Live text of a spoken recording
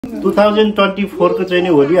2024 को चाहिँ नि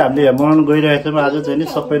होली हामीले यहाँ मनाउन गइरहेका छौँ। आज चाहिँ नि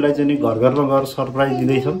सबैलाई चाहिँ नि घर घरमा गएर सरप्राइज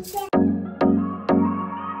दिँदैछौँ।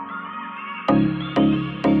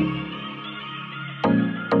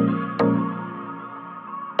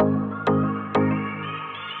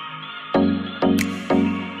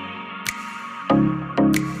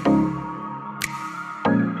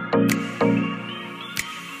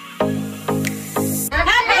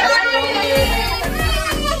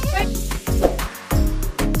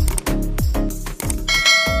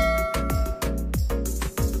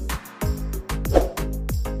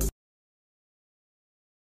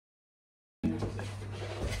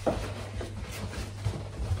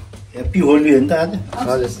 हैप्पी होली हैन त आज?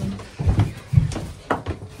 हजुर।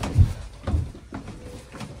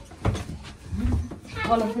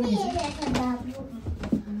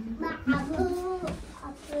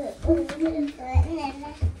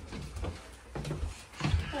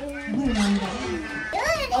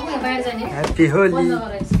 हैप्पी होली।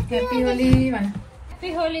 हैप्पी होली भन। Happy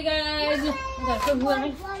Holi guys. घरको बुवाले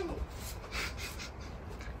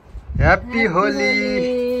happy Holi.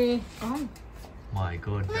 My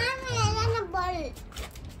God. Mama, ball.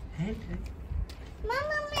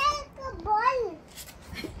 Mama, make a ball.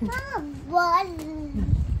 Mama, ball.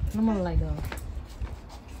 नमन लाग्यो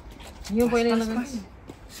यो पहिले लगा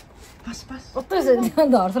Pass. कस्तो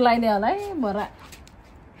धर्छ लाइने होला है बरा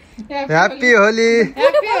हैप्पी होली।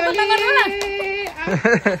 हैप्पी होली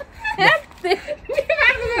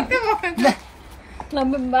ल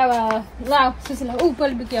बाबा ल सुशीला ऊपर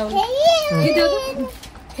भी क्या हो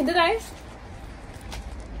किधर आइस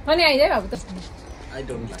अनि आइज बाबु त I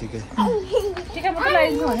don't like it. ठीक है मतलब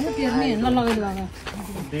आइज भने त्यो नि ल लगाइदिनु बाबा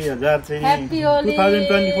 2000 चाहिँ हैप्पी होली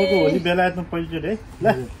 2024 को होली बेलायतमा पहिलोचोटि है ल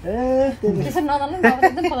त्यसो ननल्नु बाबा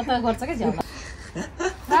एकदम पत्ता गर्छ के झ्याउ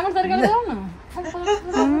राम्रो तरिकाले गरौ न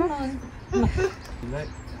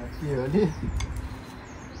happy Holi.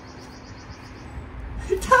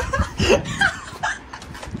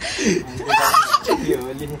 Happy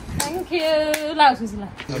Holi. Thank you लाउ सुशीला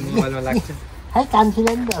मोबाइलमा लाग्छ। है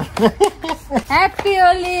कान्छीले नि त happy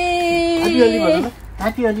Holi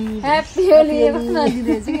happy Holi happy Holi बस्न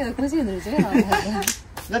दिदैछ के खुसी हुँदैछ के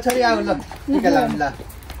ल छोरी आऊ ल टिका लाउँ ल।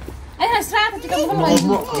 ए श्राद्ध टिका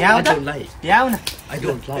लगाइदिनु यहाँ I don't like. यहाँ न। I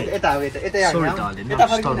don't like. यता आऊ यता यतै आऊ। Sorry, darling. यता I'm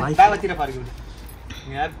just फर्किनु alright. बाबातिर फर्किनु।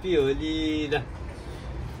 हैप्पी होली ल।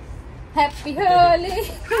 हैप्पी होली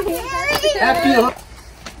हैप्पी हो।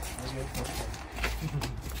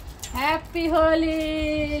 हैप्पी होली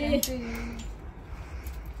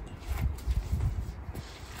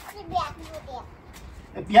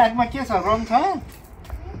ब्यागमा के छ रङ छ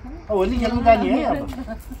होली खेल्न जाने है अब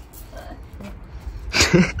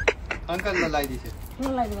अंकल ल लगाइदिछु। ल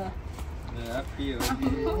लाग्यो हैप्पी होली।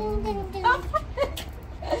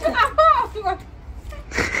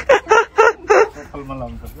 कपालमा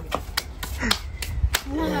लाउनु पर्छ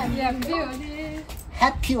happy Holi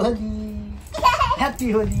happy Holi happy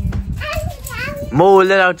Holi म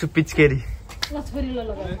उले लाउँछु पिचकेरी। ल छोरी ल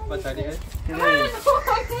लगा पछाडी है।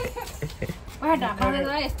 ओए ढाकाले ल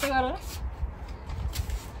यस्तो गर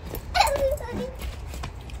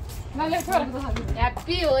ल छोरी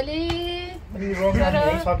हैप्पी होली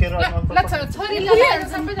सकेर ल छोरी ल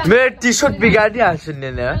सबै मेरो टी-शर्ट बिगाडिहाल्छु नि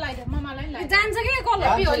हैन। लगाइदे ममालाई ल जान्छ के कल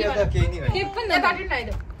हैप्पी होली यो त केही नि के पनि नबाटि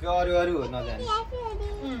लगाइदे यो अरु अरु हो नजाने। हैप्पी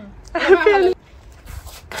होली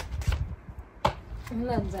ल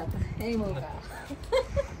जात यही मौका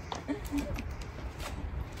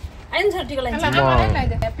आइन छर्टीको लागि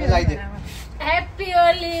लगाइदे। हैप्पी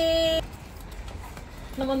होली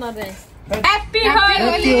नमन नरे हैप्पी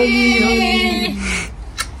होली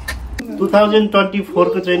 2024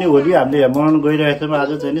 को चाहिँ नि होली हामीले यहाँ मनाउन गइरहेका छौँ।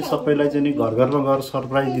 आज चाहिँ नि सबैलाई चाहिँ नि घर घरमा गएर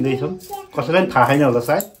सरप्राइज दिँदैछौँ। कसैलाई पनि थाहा छैन होला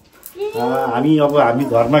सायद। हामी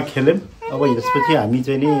घरमा खेल्यौँ। अब यसपछि हामी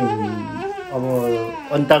चाहिँ नि अब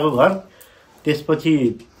अन्ताको घर, त्यसपछि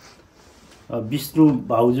विष्णु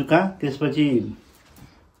भाउजू कहाँ, त्यसपछि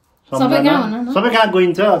सबै कहाँ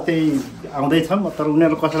गइन्छ त्यही आउँदैछौँ। तर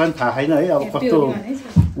उनीहरू कसैलाई पनि थाहा छैन है अब कस्तो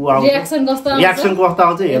ऊ आउँछ रियाक्सनको कस्तो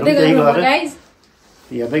आउँछ हेरौँ। त्यही गरेर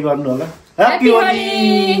हेर्दै गर्नु होला। Happy Holi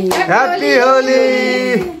happy Holi.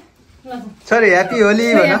 Sorry happy Holi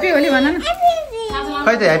भन। हैप्पी होली भन न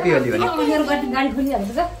खै त हैप्पी होली भन। मेरो गाडी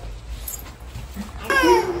खोलिहाल्छ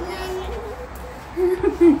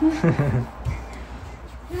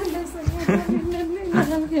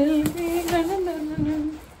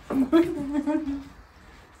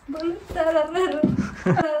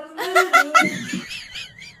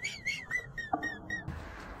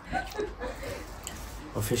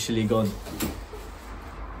Officially gone.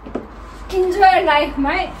 Enjoy life,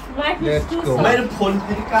 mate. Life is too short. मेरो फोन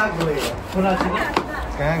फेरि कहाँ गयो?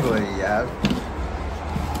 कहाँ गयो यार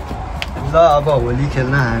ल अब होली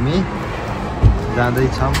खेल्न हामी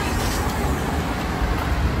जाँदैछौँ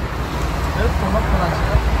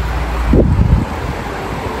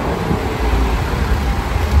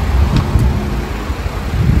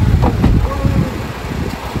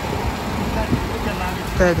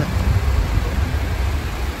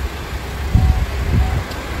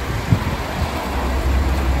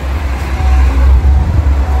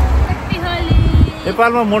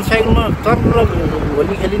नेपालमा मोटरसाइकलमा तर्र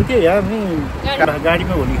होली खेलिन्थ्यो यहाँ पनि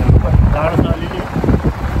गाडीमा होली खेल्नु टाढो छ अलिअलि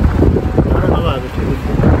टाढो नभएको थियो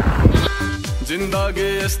जिन्दगी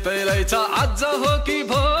यस्तै रहेछ आज हो कि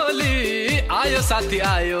भोलि आयो साथी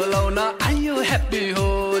आयो लाउन आयो ह्याप्पी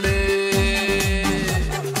होली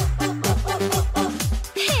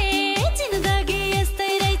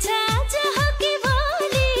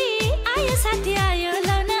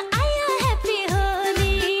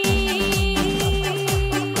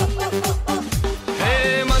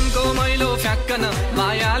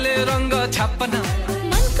मायाले रंग छापन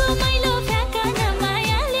मनको मैलो फ्याकन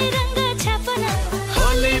मायाले रंग छापन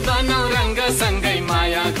होली बनाऊ रंग सँगै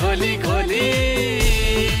माया घोली घोली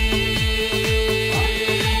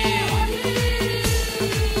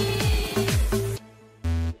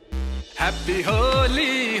ह्याप्पी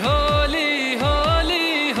होली होली होली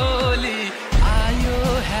होली आयो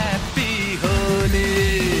ह्याप्पी होली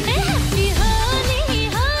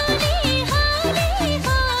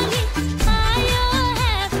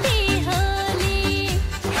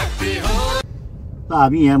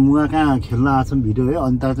हामी यहाँ मुवा कहाँ खेल्न आछौँ भिडियो है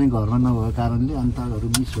अन्त चाहिँ घरमा नभएको कारणले अन्तहरू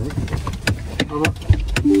मिस भयो अब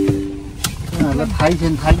उनीहरूलाई थाहै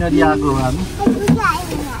छैन थाहै नदिई आएको हो हामी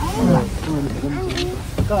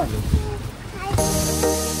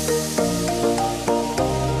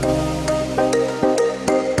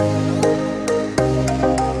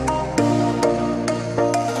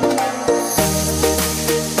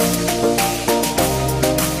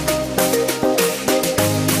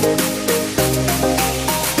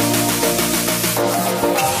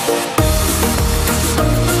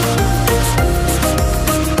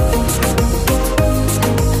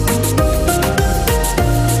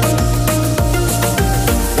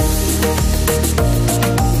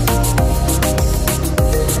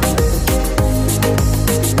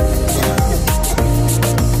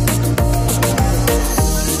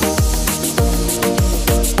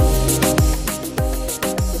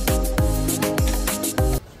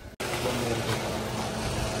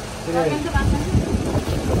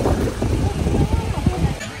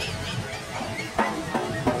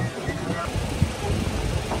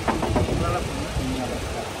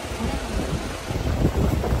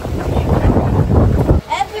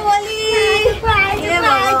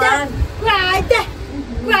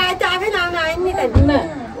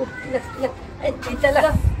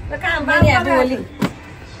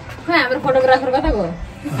हाम्रो फोटोग्राफर कता गयो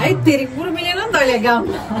है तेरी पुरो मिलेन नि तैले गाउँ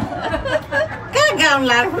कहाँ गाउँ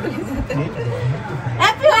लाएर फोटो खिच्छ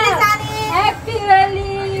ह्यापी होली सानी ह्याप्पी होली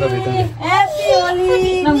ह्यापी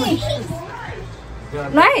होली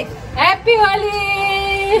नाइ ह्याप्पी होली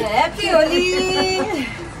ह्यापी होली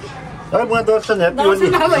अरे म दर्शन ह्याप्पी होली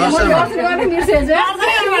दर्शन गर्ने बिर्सेछ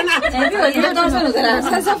ह्यापी होली दर्शन हुँदैन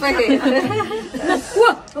सबैले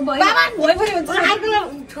बाबा भोइ पनि हुन्छ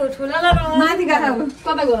आइको ठुलाला माथि गाडा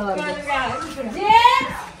कता गयो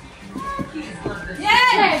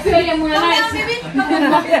ह्याप्पी होली मलाई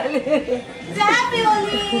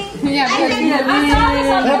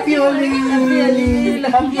ह्यापी होली ह्याप्पी होली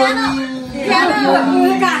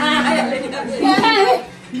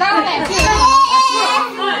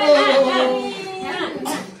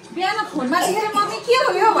बिहान फोनमा देखेर मम्मी के हो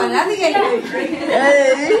यो भनेर नि गएको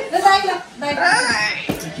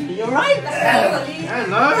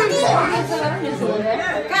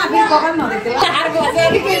कहाँ फेरि पकाउनु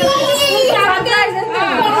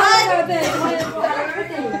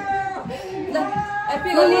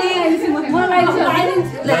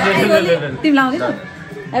तिमी लाउँदै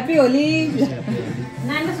ह्याप्पी होली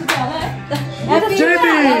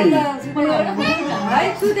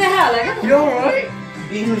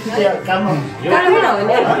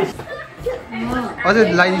अझै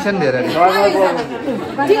लगाइदिन्छ नि धेरै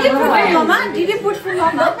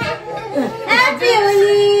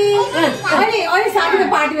साथीको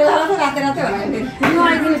पार्टी बेला रातै रातै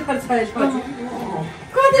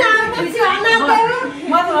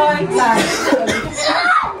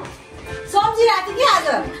सब्जी राति कि आज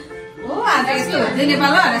हो आज यस्तो हुन्छ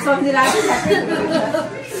नेपालमा भनेर सब्जी राति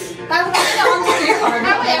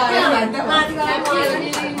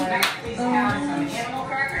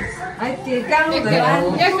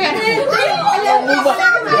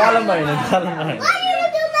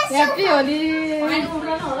ह्याप्पी होली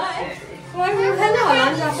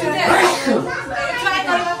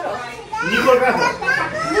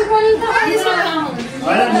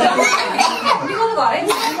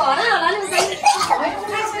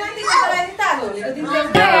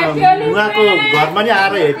उहाँको घरमा नि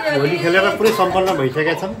आएर होली खेलेर पुरै सम्पन्न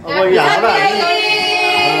भइसकेका छन्। अब यहाँबाट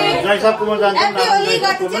जय सबकुमा जान्छौँ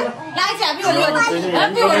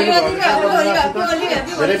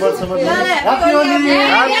धेरै वर्षमा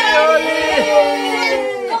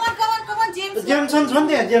जेमसन छन्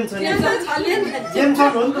त्यहाँ जेमसन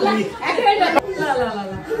हो नि त उनी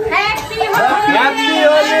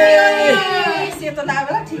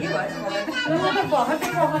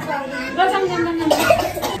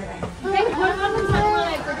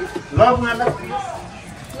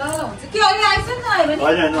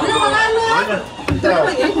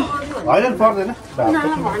होइन पर्दैन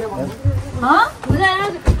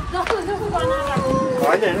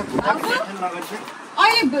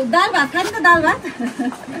अहिले दाल भात खाने त दाल भात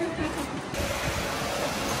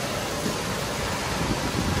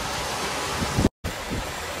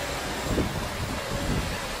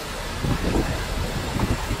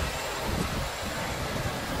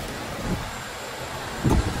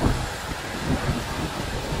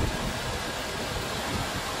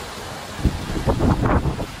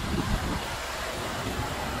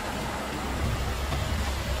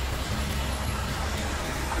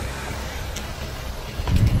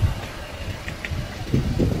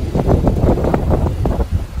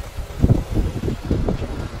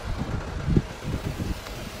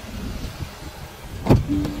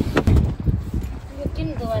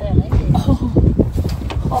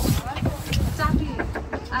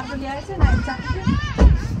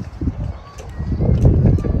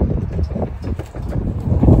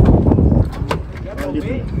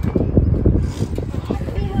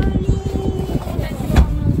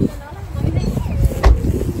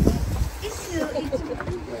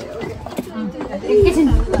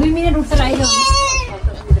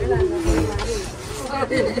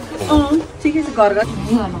ठिकै छ घर घर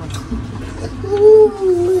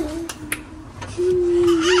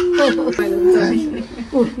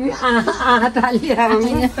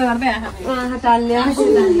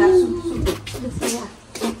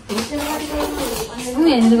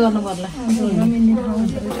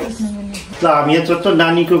ल हामी यहाँ चट्ट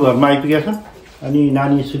नानीको घरमा आइपुगेका छौँ। अनि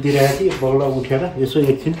नानी सुतिरहेको थिएँ, बौला उठेर यसो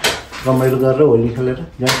एकछिन रमाइलो गरेर होली खेलेर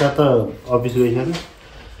यहाँ त अफिस गइसक्यो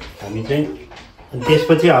हामी चाहिँ।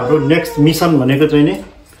 त्यसपछि हाम्रो नेक्स्ट मिसन भनेको चाहिँ नि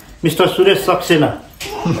मिस्टर सुरेश सक्सेना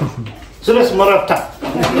सुरेश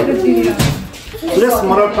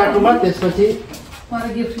मराठाकोमा त्यसपछि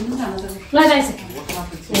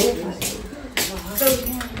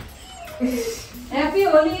ह्याप्पी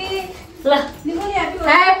होली ल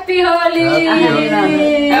happy Holi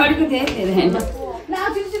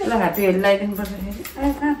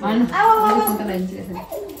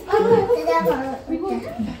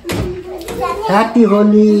happy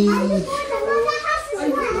Holi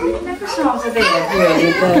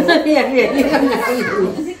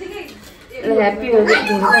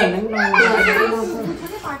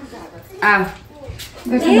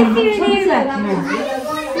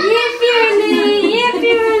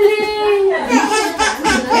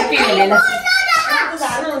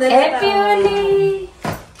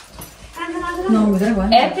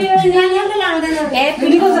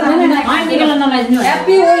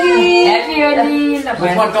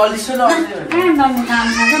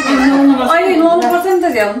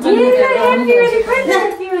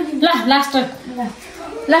last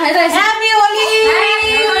ल ह्याप्पी होली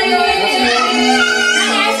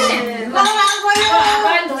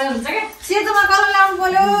सेतोमा कलर लाउनु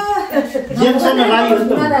पर्यो जेमसन राई हो नि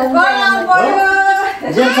त कलर लाउनु पर्यो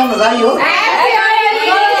जेमसन राई हो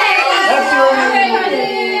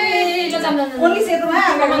ओन्ली सेतोमा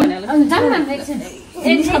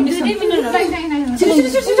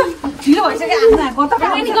ढिलो भइसक्यो आमा कता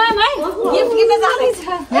गिफ्ट किन्न जाँदैछ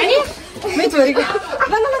मेरो छोरीको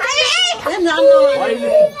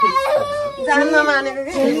जान्न मानेको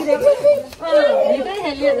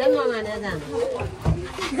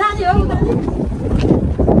जाने हो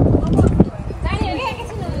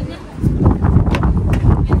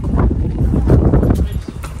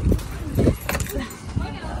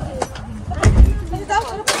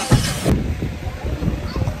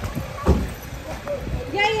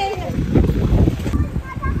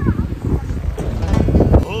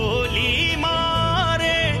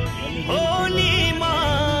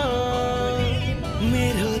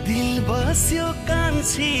मेरो दिल बस्यो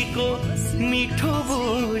कान्छीको मिठो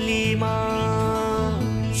बोलीमा।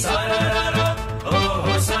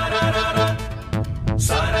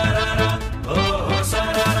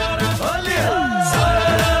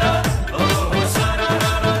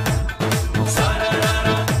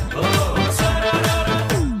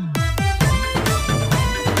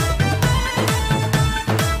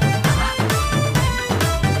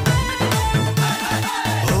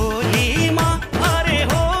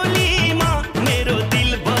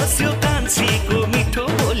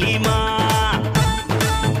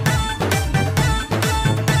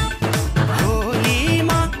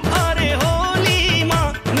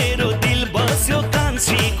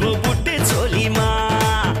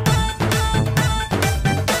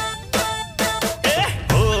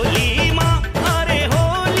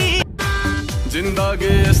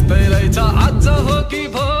 आज हो कि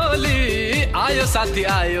भोलि आयो साथी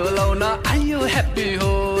आयो लौन आयो ह्याप्पी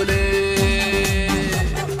होली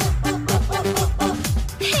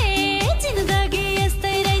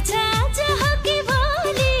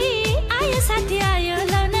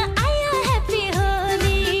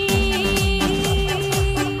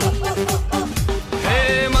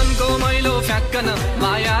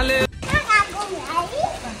मायाले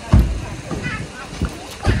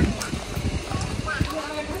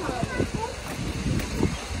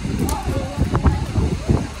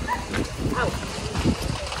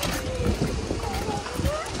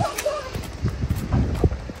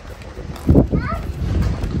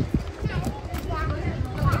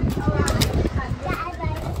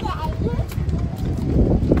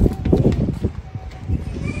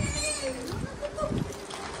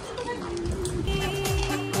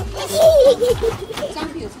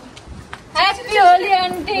Happy Holi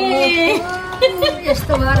aunty.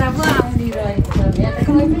 यस्तो भएर अब आउँदी रहेछ यहाँ त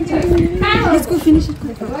कोही पनि छैन let's go finish it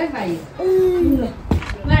bye bye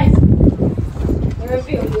Nice.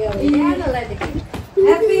 Happy Holi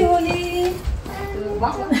Happy Holi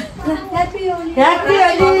Happy Holi Happy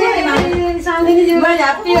Holi सान्दिनी जी भाइ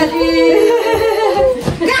Happy Holi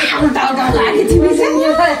डाउ लागि तिमीसँग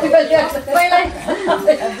Happy Holi पहिला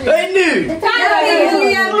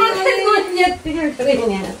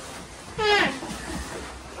हैन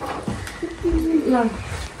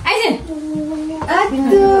Aizin.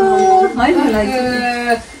 Aduh.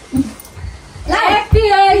 Happy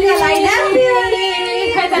Holi. Happy Holi.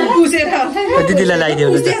 दिदीलाई लगाइदियो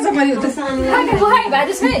न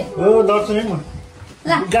ओ दर्शनै म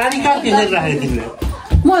गाडी कहाँ किनेर राखे तिमीले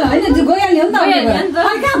म हैन त्यो गइहाल्यो नि त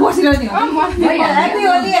अनि कहाँ बसिरहने हो Happy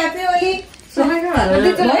Holi Happy Holi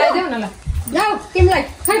दिदीलाई लगाइदेऊ न ल जाऊ तिमीलाई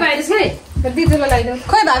खै भाइरस खै दिदीलाई लगाइदेऊ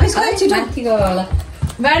खोइ भाबिस खोइ छिटो ठिक होला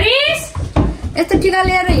भाइरस यस्तो टिका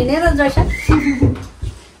लिएर हिँडेर जैस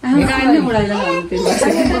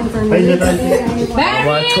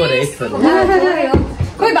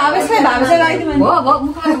खोइ भावेश लगाइदिनु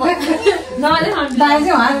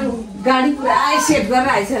गाडी पुरा सेट गरेर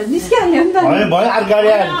आइस निस्किहाल्यो नि त भयो अरु गाडी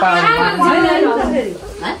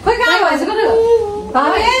खोइ कहाँ भएछ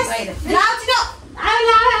भावेश जाऊ छिटो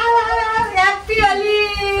Happy Holi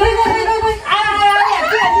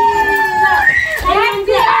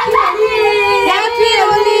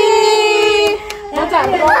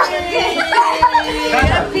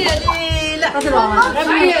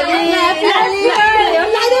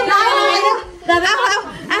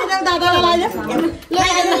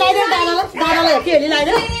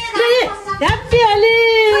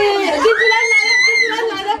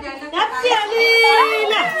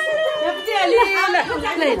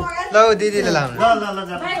ल दिदीले लाउनु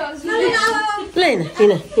ल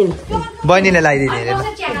बहिनीले लगाइदिने अरे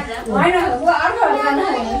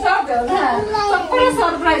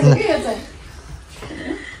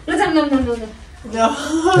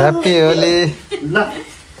ह्याप्पी होली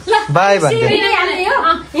बाई भन्दै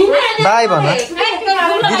बाई भन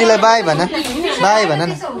दिदीलाई बाई भन बाई भन न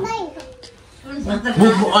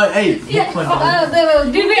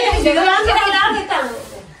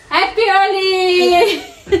Happy Holi.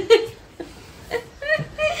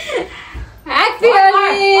 Happy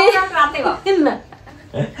Holi.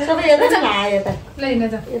 सबै यता छ आयो त ल हिँड्न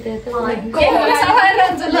त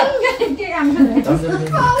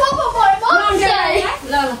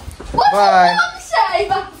बाई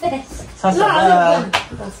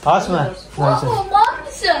हस्मा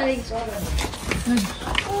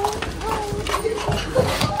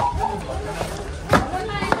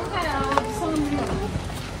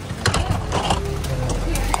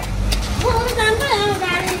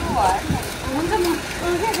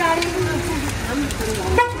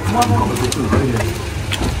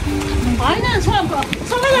होइन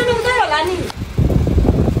सबैजना उतै होला नि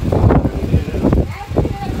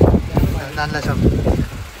नानलाई सब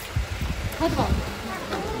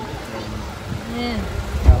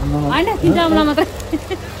होइन तिनवटा मात्रै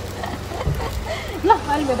ल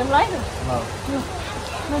अहिले भेटौँ ल है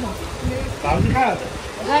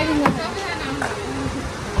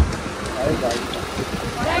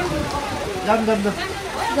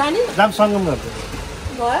जाम सङ्गम गर्छ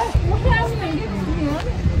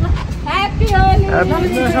Happy Holi. Happy Holi.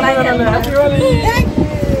 Happy Holi.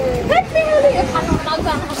 खानु बनाउँछ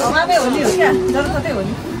हमाबे होली हो क्या जब कतै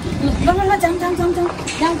होली ल जाम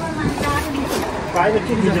बाहिर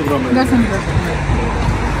के भिडियो गर्नु दर्शन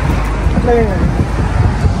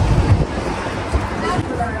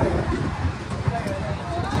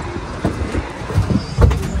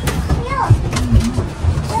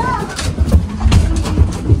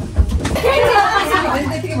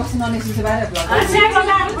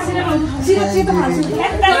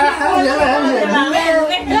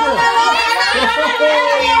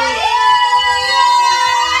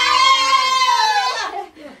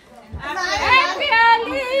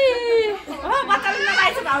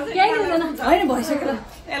होइन भइसक्यो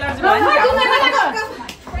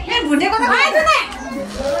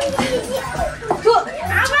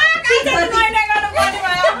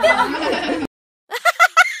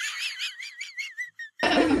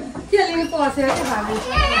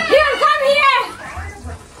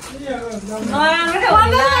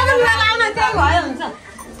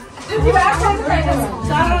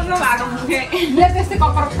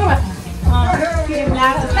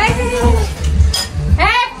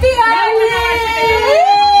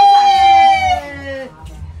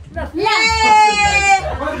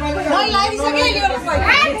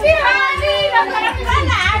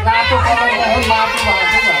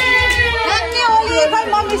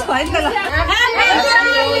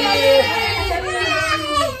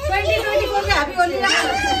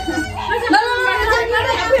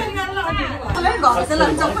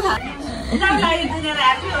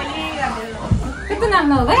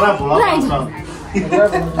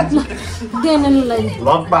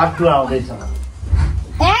भ्लग पार्ट 2 आउँदैछ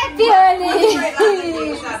ह्यापी होली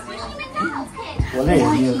भोलि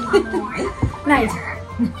हेर्ने nice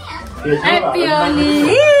happy Holi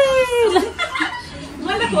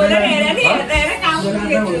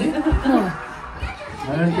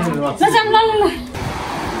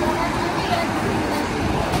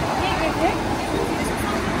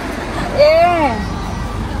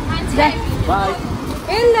bye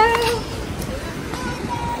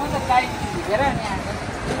hello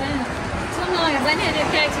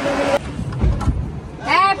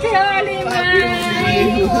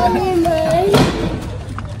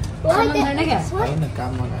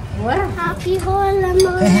Happy Holi,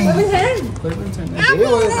 Happy Holi.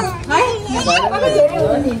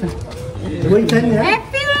 कोही छैन यहाँ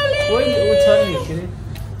Happy Holi.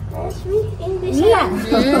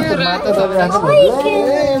 माता दबाई आएको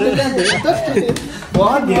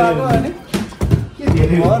बहुत धेरै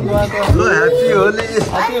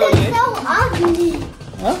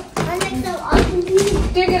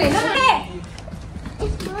के धेरै ह्यापी होली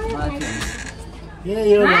ए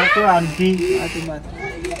यो भएको आन्टी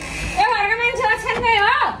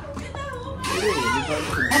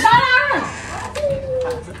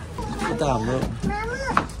हाम्रो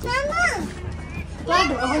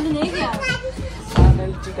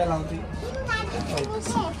टिका लाउँथ्यो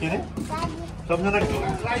के अरे सम्झना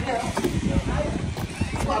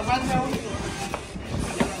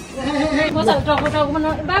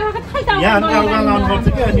यहाँ अन्त लाउनुपर्छ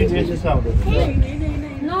कि अनि ड्रेसेस आउँदैछ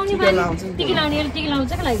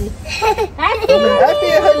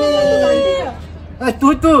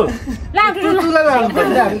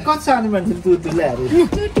कति सानो मान्छे तुतु ल्याएर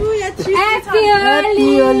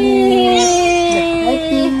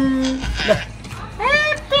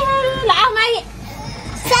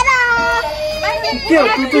के हो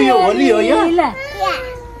तुतु यो होली हो यो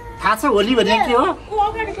थाहा छ होली भने के हो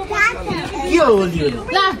होली हो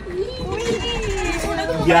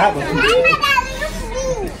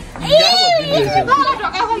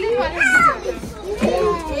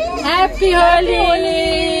ह्यापी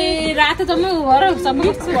होली रातो जम्मै उभर सबै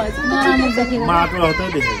कस्तो भएछ नराम्रो देखेर माटो आउँदै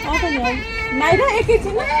देखेँ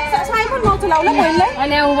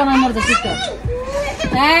अहिले उ बनाउनु पर्छ सिक्क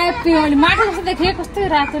ह्यापी होली माटो जस्तो देखेँ कस्तो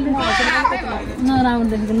रातोले नराम्रो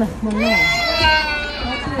देखेको ल भन्नु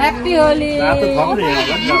ह्यापी होली ह्यापी होली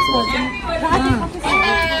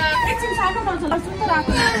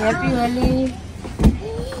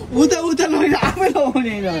उता लगेर आफै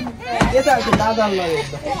लगाउने यता दादा ल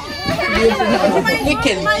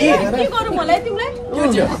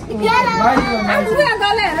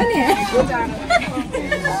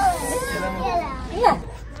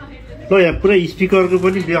यहाँ पुरै स्पिकरको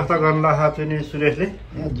पनि व्यवस्था गर्न लगाएको चाहिँ नि सुरेशले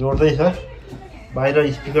यहाँ जोड्दैछ बाहिर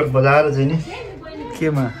स्पिकर बजाएर चाहिँ नि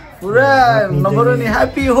केमा पुरा नम्बर नि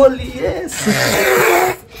ह्यापी होली यस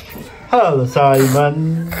हेलो साइमन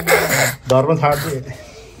धर्म छाड्दै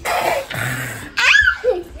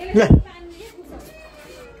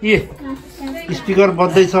ए स्पिकर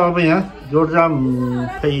बज्दैछ अब यहाँ जोडजाम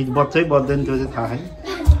खै बज्छै बज्दैन त्यो चाहिँ थाहा छैन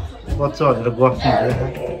बज्छ भनेर गफ हुँदैछ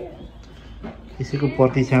त्यसैको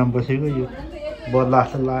प्रतीक्षामा बसेको यो बल्ला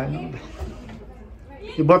जस्तो लागेन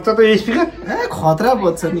यो बच्च त यो स्पिकर ए खतरा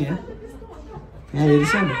बज्छ नि यहाँ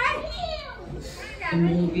हेर्छ नि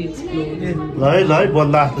ल है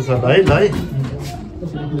बल्ला जस्तो छ ल है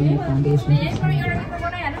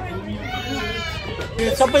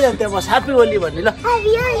सबैजना त्यहाँ बस ह्यापी होली भन्ने ल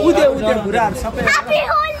उद्या घुराहरू सबै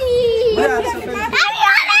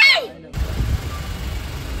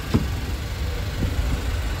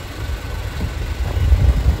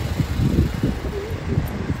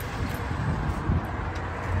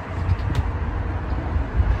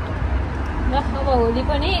भने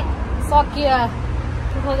पनि सकियो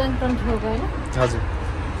 2024 को हैन हजुर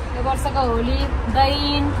यो वर्षको होली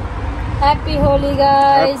दैन happy Holi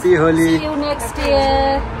guys happy Holi C you next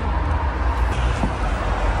year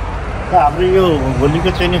हाम्रो यो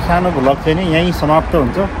होलीको चाहिँ नि सानो भ्लग चाहिँ नि यहीँ समाप्त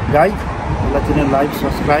हुन्छ गाइस यसलाई चाहिँ लाइक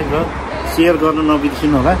सब्सक्राइब र सेयर गर्न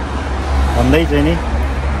नबिर्सिनु होला भन्दै चाहिँ नि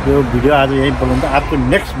यो भिडियो आज यहीँ बोलाउँदा अर्को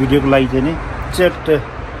नेक्स्ट भिडियोको लागि चाहिँ नि चेट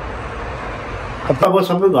अब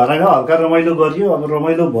सबै घर आएर हल्का रमाइलो गरियो अब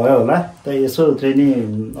रमाइलो भयो होला त यसो चाहिँ नि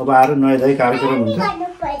अब आएर नयाँ नयाँ कार्यक्रम हुन्छ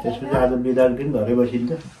त्यसपछि आज बिदाको दिन घरै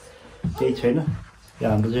बसिन्छ केही छैन यो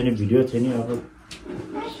हाम्रो चाहिँ नि भिडियो चाहिँ नि अब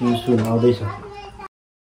सुन आउँदैछ